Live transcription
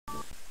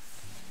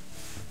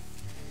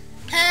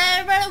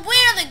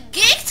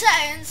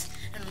Titans,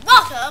 and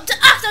welcome to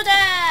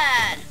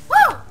Octodad!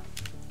 Woo!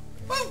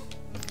 Woo!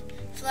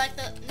 If you like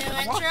the new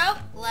intro,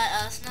 let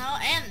us know,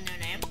 and the new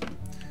name.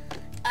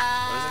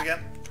 What is it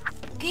again?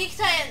 Geek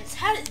Titans.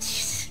 How did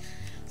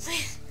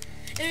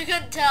if you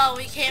couldn't tell,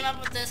 we came up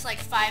with this like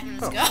 5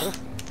 minutes ago.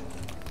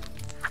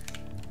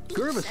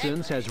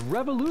 Gervison's has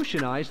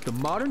revolutionized the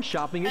modern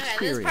shopping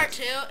experience. This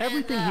is part 2.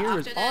 Everything here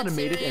is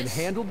automated and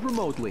handled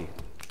remotely.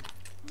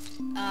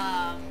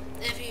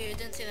 If you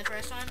didn't see the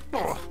first one,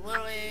 it's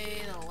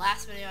literally the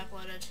last video I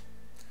uploaded.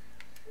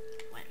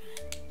 Wait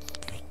a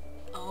minute.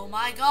 Oh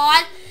my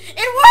god!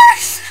 It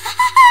works!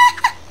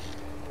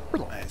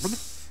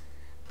 Nice.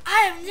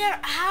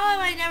 How have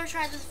I never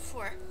tried this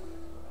before?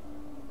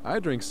 I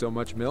drink so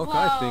much milk, Whoa.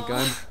 I think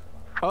I'm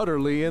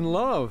utterly in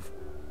love.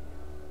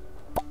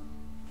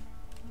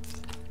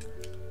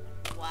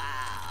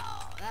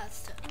 Wow,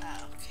 that's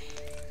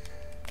okay.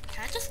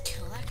 Can I just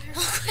kill that guy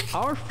real quick?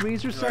 Our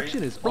freezer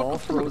section is all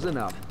frozen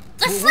up.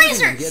 The We're working on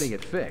freezers! getting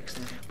it fixed,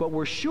 but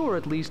we're sure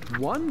at least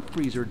one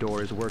freezer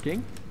door is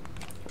working.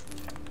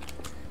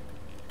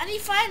 I need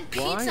to find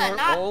pizza, Why are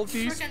not all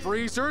these frickin'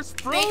 freezers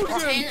baked frozen?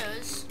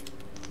 potatoes.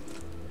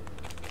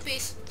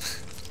 Peace.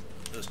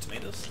 Those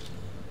tomatoes?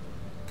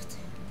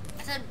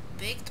 I said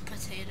baked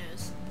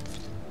potatoes,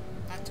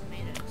 not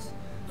tomatoes.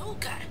 Oh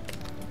god.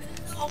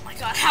 Oh my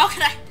god, how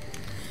can I?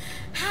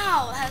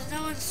 How has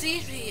no one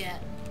seen me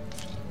yet?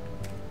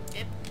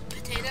 Okay,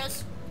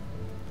 potatoes.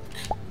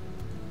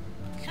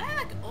 Can I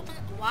like open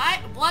it?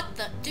 Why? What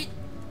the? Dude.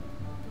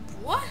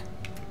 What?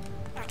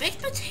 Are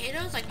baked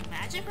potatoes like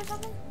magic or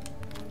something?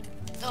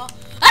 Oh.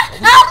 Ah!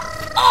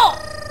 Oh!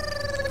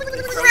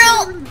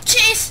 Grilled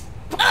cheese!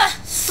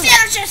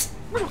 Sandwiches!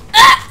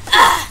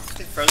 I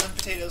think frozen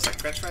potatoes like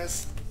French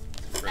fries?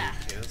 Frozen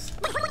potatoes?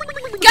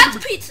 Got the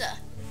pizza!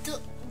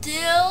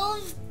 Dill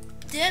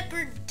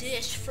dipper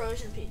dish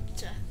frozen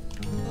pizza.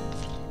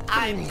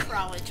 I'm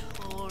probably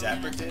totally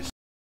Dapper dish?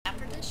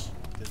 Dapper dish?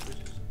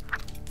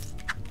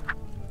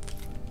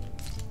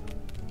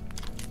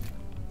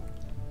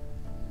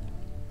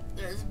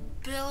 There's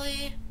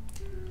Billy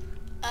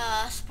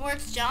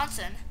Sports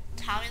Johnson.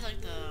 Tommy's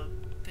like the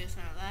biggest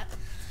fan of that.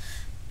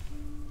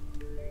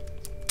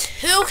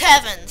 2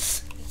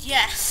 Kevins.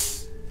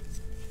 Yes.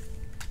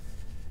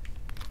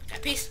 Okay,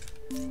 peace.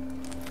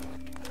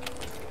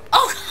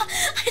 Oh,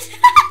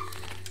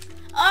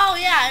 oh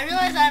yeah, I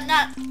realized I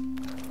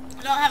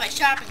don't have a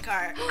shopping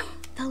cart.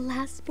 The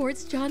last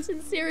Sports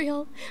Johnson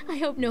cereal. I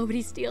hope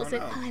nobody steals Oh, it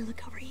no. while I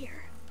look over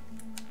here.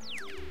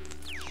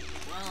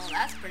 Well,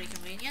 that's pretty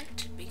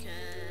convenient because.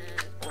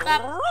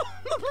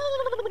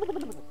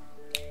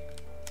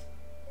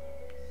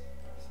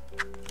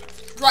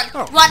 Run!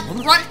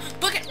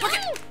 Book it!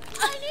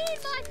 I need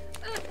my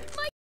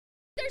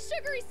their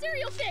sugary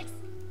cereal fix.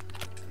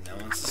 No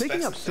one suspects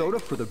Picking up a soda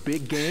thing. for the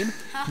big game,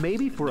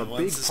 maybe for No a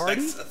one big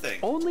party. suspects a thing.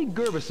 Only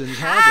Gervison's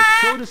has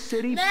a soda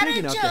city Not big a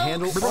enough joke. to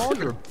handle all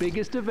your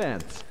biggest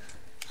events.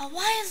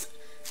 Why is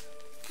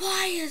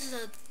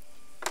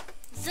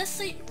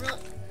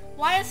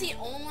the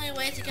only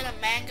way to get a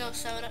mango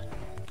soda?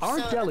 Our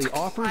soda deli to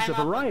offers climb a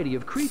up variety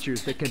of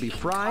creatures that can be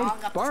fried, climb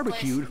up this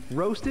barbecued,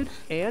 roasted,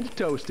 and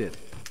toasted.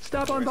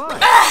 Stop on by.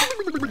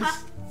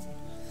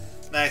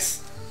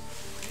 Nice.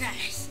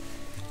 Nice.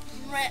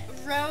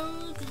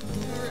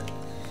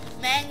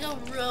 Mango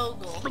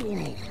Rogel. Do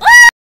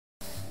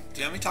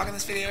you want me talking in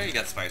this video or you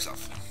got this by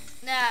yourself?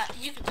 Nah,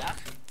 you can talk.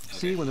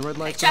 See, when the red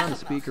light's Hey, on, the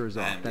Chocolate speaker is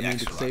off. And That the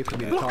means it's actual safe for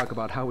me to rocket. talk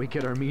about how we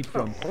get our meat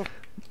from...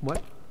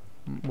 What?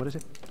 What is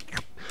it?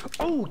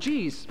 Oh,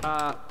 geez.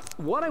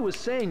 What I was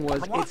saying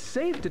was it's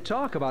safe to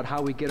talk about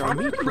how we get our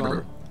meat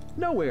from...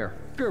 Nowhere.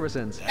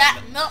 Gervison's.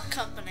 That milk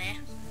company.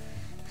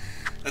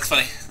 That's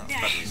funny. I was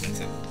about to use that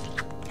too.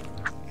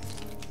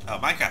 Oh,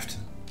 Minecraft.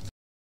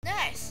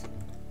 Nice.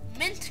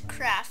 Mint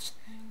craft.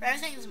 Where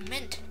everything is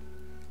mint.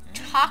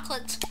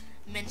 Chocolate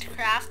mint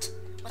craft.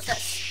 What's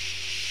that?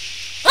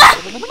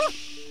 Ah!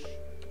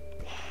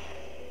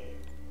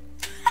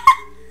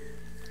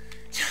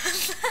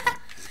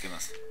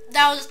 Goodness.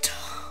 That was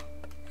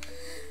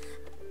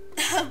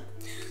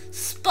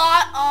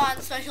spot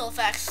on special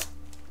effects.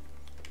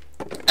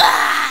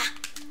 Ah!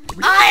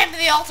 I am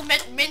the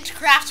ultimate mint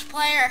craft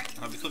player.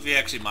 It'd be cool if you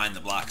actually mine the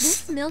blocks.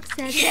 This milk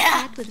says Yeah. it's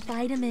packed with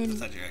vitamin I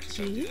thought you were actually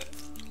trying to do that.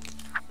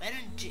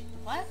 Vitamin G.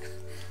 What?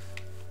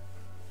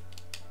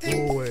 Go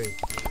away.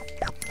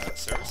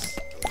 Service?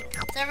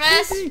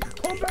 Service?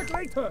 Come back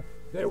later.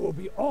 There will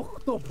be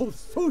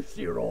octopus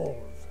sushi rolls.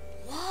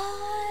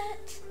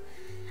 What?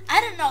 I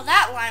didn't know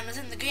that line was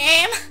in the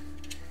game.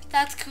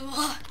 That's cool.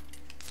 I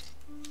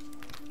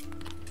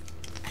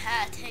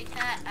had to take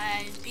that.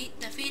 I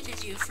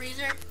defeated you,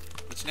 Freezer.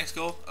 What's your next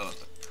goal? Oh,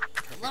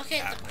 Look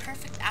at the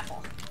perfect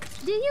apple.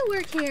 Do you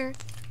work here?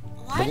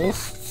 Why does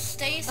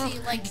Stacy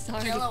Oh, like I'm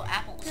sorry. yellow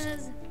apples?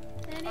 Does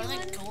Or anyone?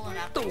 like golden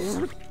apples?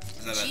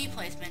 is that She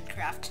plays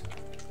Minecraft.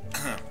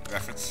 a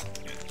reference?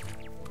 Good.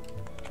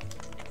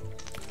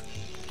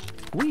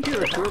 We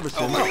here at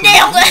Gervison's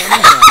Nailed it!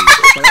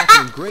 by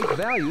offering great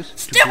values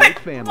to great Stupid!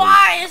 families.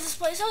 Why is this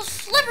place so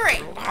slippery?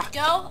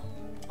 Go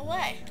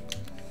away.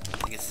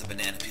 think it's the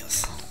banana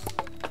peels.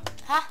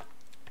 Huh?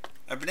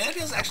 Are banana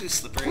peels actually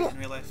slippery in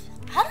real life?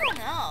 I don't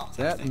know.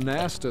 That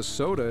Nasta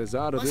soda is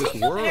out of Was this he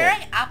world.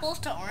 comparing apples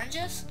to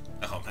oranges?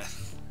 Oh man,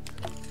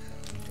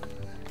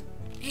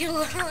 He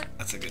literally.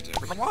 that's a good joke.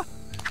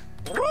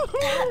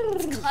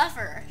 That's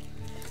clever.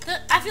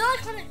 I feel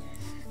like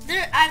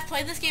I've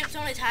played this game so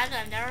many times and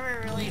I've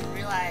never really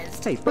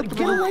realized. Hey, but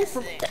get away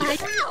from...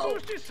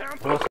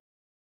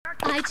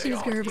 I choose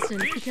Gerbison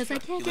because I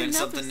can't You get learn enough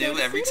something of new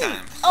Soda every City.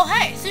 time. Oh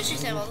hey, sushi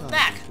sandwich is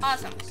back.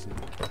 Awesome.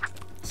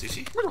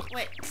 Sushi?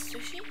 Wait,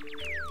 sushi?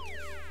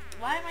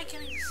 Why am I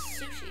getting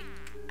sushi?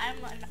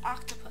 I'm an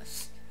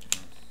octopus.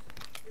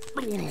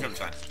 Come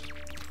fine.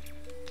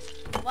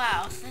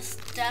 Wow, this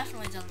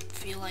definitely doesn't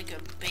feel like a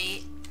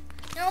bait.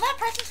 You know, that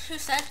person who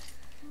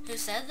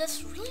said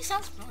this really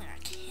sounds familiar. I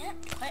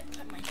can't quite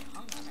put my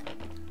tongue on it.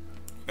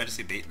 You about to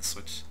say bait and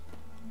switch?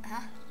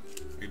 Huh?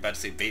 Are you about to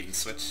say bait and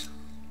switch?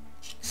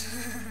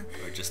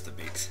 Or just the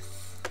bait?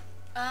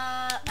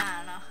 I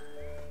don't know.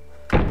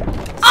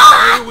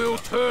 I will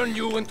turn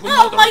you into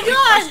Oh my another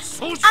god!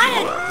 sushi. I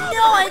had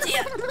no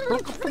idea!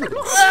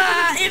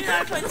 Even though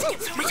I played this game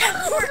so many times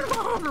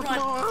before.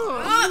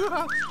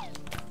 Run.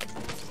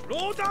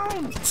 Slow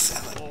down.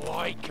 Oh,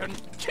 I can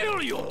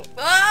kill you.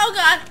 Oh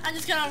god, I'm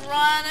just gonna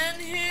run in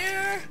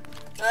here.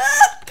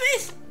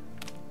 Peace!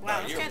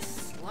 Wow, this you're guy's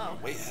slow.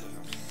 way ahead of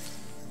him.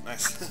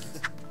 Nice.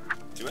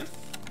 Did you win?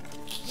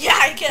 Yeah,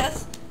 I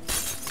guess.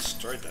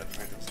 Destroyed that.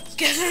 Right, that was awesome.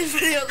 Guess this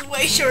video is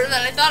way shorter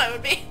than I thought it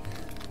would be.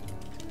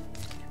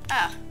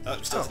 Ah. Oh,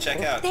 we still have to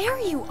check out. There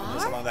you How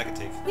are. long that could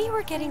take. We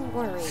were getting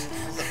worried.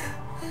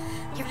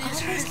 You're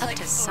Videos are always up like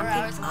to 4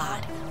 hours something long.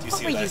 odd. Do you What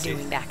see were what I you see?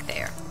 doing back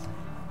there?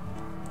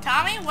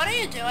 Tommy, what are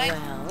you doing?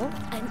 Well,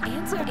 an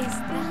answer is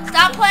that.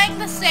 Stop playing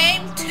the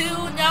same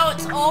 2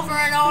 notes over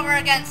and over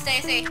again,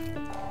 Stacy.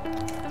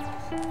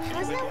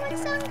 How's that one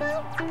song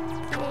go?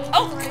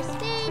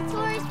 Space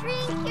horse,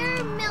 drink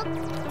your milk,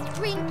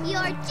 drink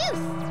your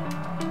juice.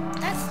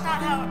 That's not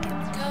how it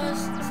goes,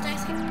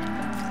 Stacy.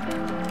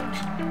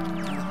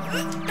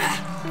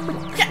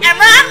 I'm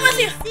running with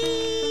you.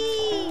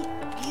 See,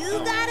 you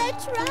gotta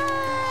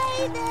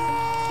try this.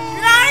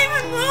 You're not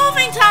even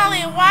moving,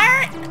 Tommy. Why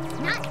are...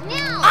 Not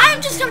now. I'm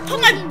just gonna put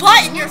my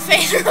butt in your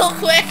face real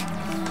quick.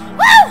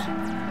 Woo!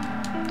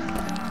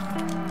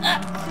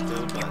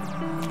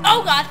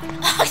 Oh god.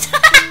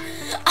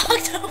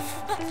 Octopus.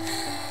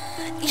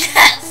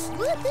 Yes.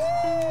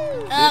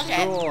 Woohoo!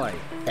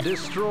 Okay.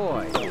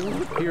 Destroy.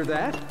 Hear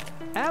that?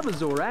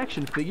 Abazor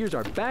action figures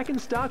are back in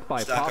stock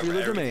by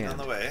popular demand. On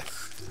the way.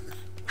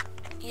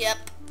 Yep.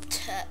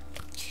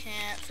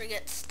 Can't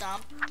forget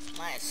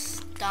my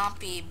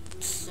stompy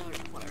soda,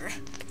 whatever.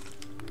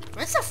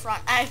 Where's the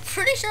front? I'm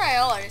pretty sure I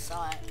already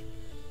saw it.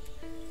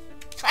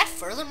 Can I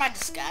further my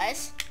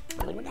disguise?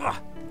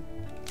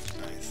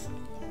 Nice.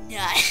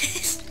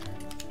 Nice.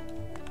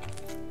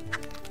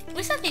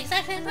 We said the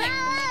exact same thing.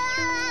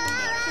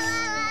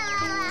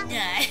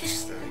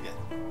 Nice. There we go.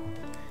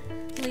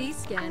 Please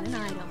scan an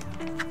item.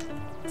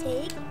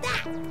 Take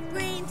that,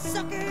 brain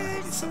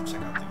suckers. Some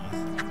checkout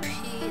thingies.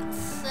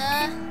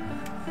 Pizza.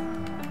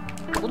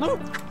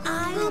 I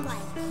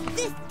like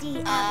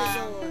 50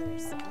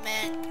 Abazors.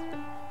 Man.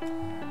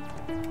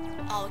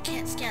 Oh, we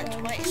can't scan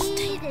twice.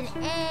 E's and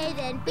A's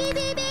and B, B,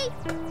 B.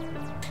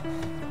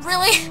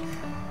 Really?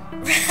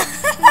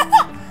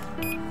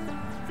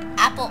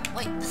 Apple.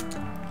 Wait, this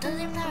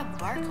doesn't even have a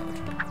barcode.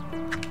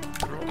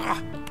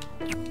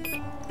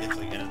 It's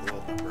like in a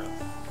little number of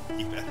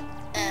keypad.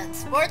 And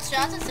Sports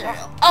Johnson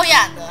cereal. Oh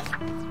yeah, and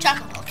the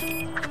chocolate milk.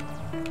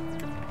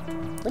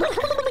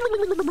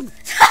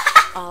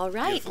 All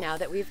right, now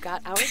that we've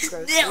got our Nailed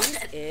groceries,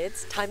 it.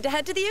 it's time to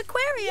head to the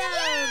aquarium.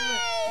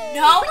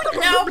 No,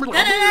 no, no, no,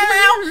 no,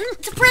 no.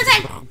 It's a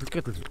prison.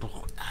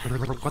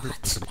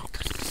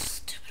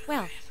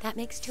 Well, that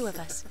makes 2 of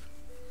us.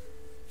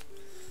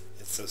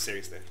 It's so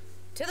serious there.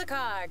 To the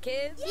car,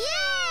 kids.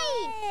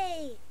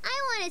 Yay!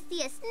 I want to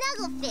see a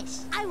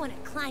snugglefish. I want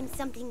to climb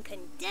something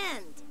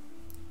condemned.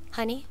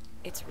 Honey,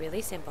 it's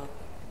really simple.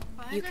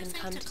 You can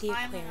come to the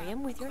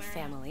aquarium with your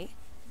family,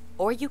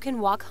 or you can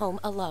walk home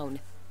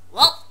alone.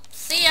 Well,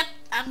 see ya.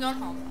 I'm going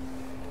home.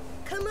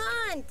 Come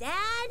on,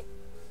 Dad.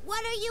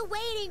 What are you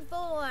waiting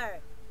for?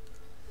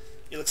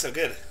 You look so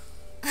good.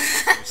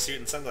 Your suit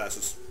and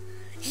sunglasses.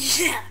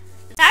 Yeah.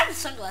 The time with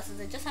sunglasses,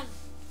 they just have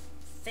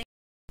things.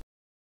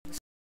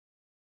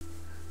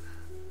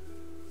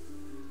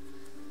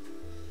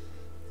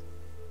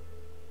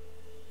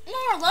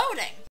 More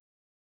loading.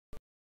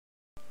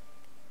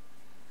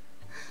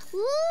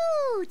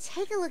 Ooh,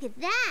 take a look at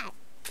that.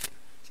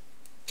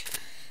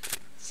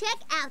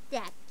 Check out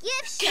that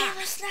gift shop.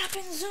 Camera snap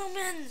and zoom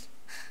in.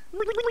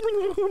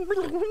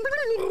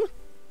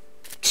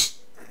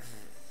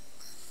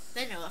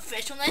 They know a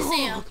fish when they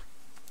see him.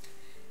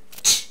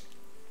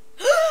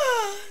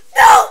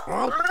 No!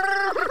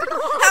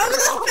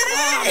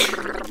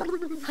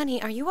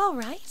 Honey, are you all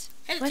right?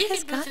 Hey, the What chicken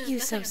has got boots you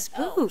is so good.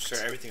 spooked? Sure,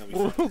 everything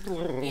will be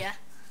fine. Yeah.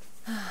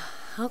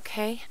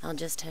 Okay, I'll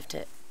just have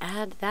to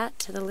add that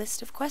to the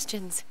list of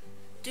questions.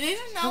 Do you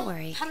even know Don't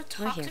worry, how to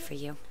we're talk here to for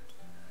you.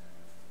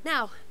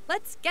 Now,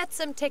 let's get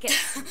some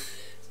tickets.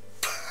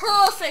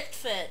 Perfect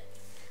fit.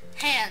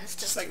 Hands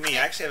just like me.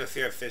 I actually have a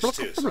fear of fish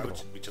too, so I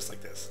would be just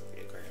like this.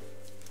 The aquarium.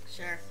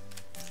 Sure.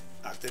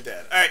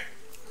 Octodad. All right.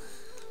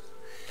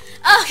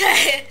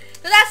 Okay,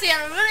 so that's the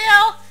end of the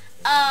video.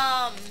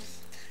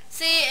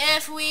 See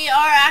if we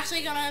are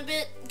actually gonna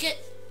get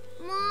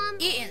Mom,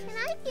 eaten can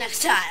I be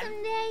next a fish time.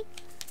 someday?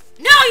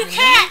 No, you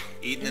can't.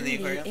 Eaten in the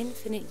aquarium.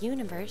 Infinite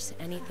universe,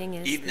 anything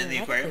is Eaten in the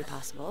aquarium?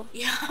 possible.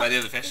 Yeah. By the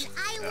other fish. And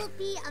I will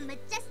be a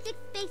majestic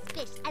space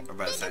fish, as Or big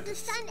by the as the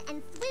scientist. sun,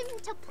 and swim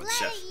to Or the planet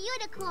chef.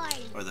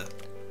 unicorn. Or the.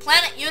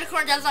 Planet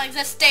Unicorn does not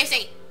exist,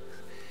 Stacy.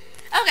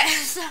 Okay,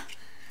 so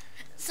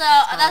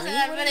that's the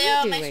end of the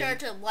video. Make sure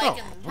to like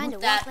and Kinda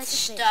that walk like a fish.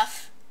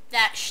 stuff.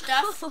 That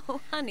stuff. Oh,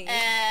 honey.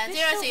 And Fish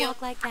here I don't see you.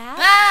 walk like that.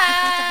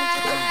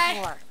 Bye.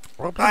 You've got to hunt it down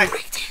more. Bye.